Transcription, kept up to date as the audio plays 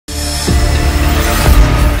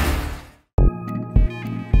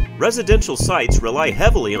Residential sites rely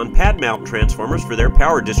heavily on pad mount transformers for their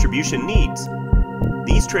power distribution needs.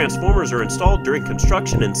 These transformers are installed during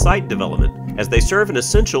construction and site development, as they serve an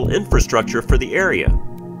essential infrastructure for the area.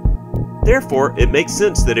 Therefore, it makes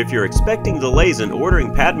sense that if you're expecting delays in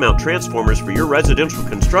ordering pad mount transformers for your residential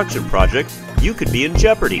construction project, you could be in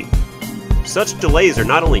jeopardy. Such delays are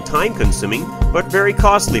not only time-consuming, but very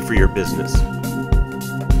costly for your business.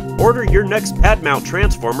 Order your next pad mount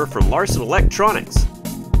transformer from Larson Electronics.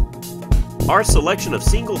 Our selection of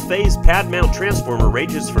single-phase pad mount transformer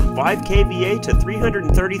ranges from 5 kVA to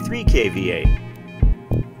 333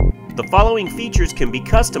 kVA. The following features can be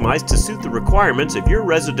customized to suit the requirements of your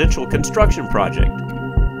residential construction project.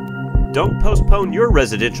 Don't postpone your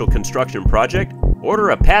residential construction project. Order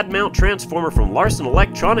a pad mount transformer from Larson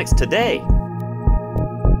Electronics today.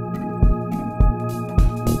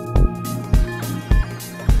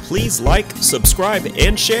 Please like, subscribe,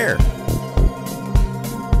 and share.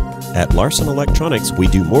 At Larson Electronics, we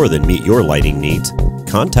do more than meet your lighting needs.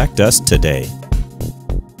 Contact us today.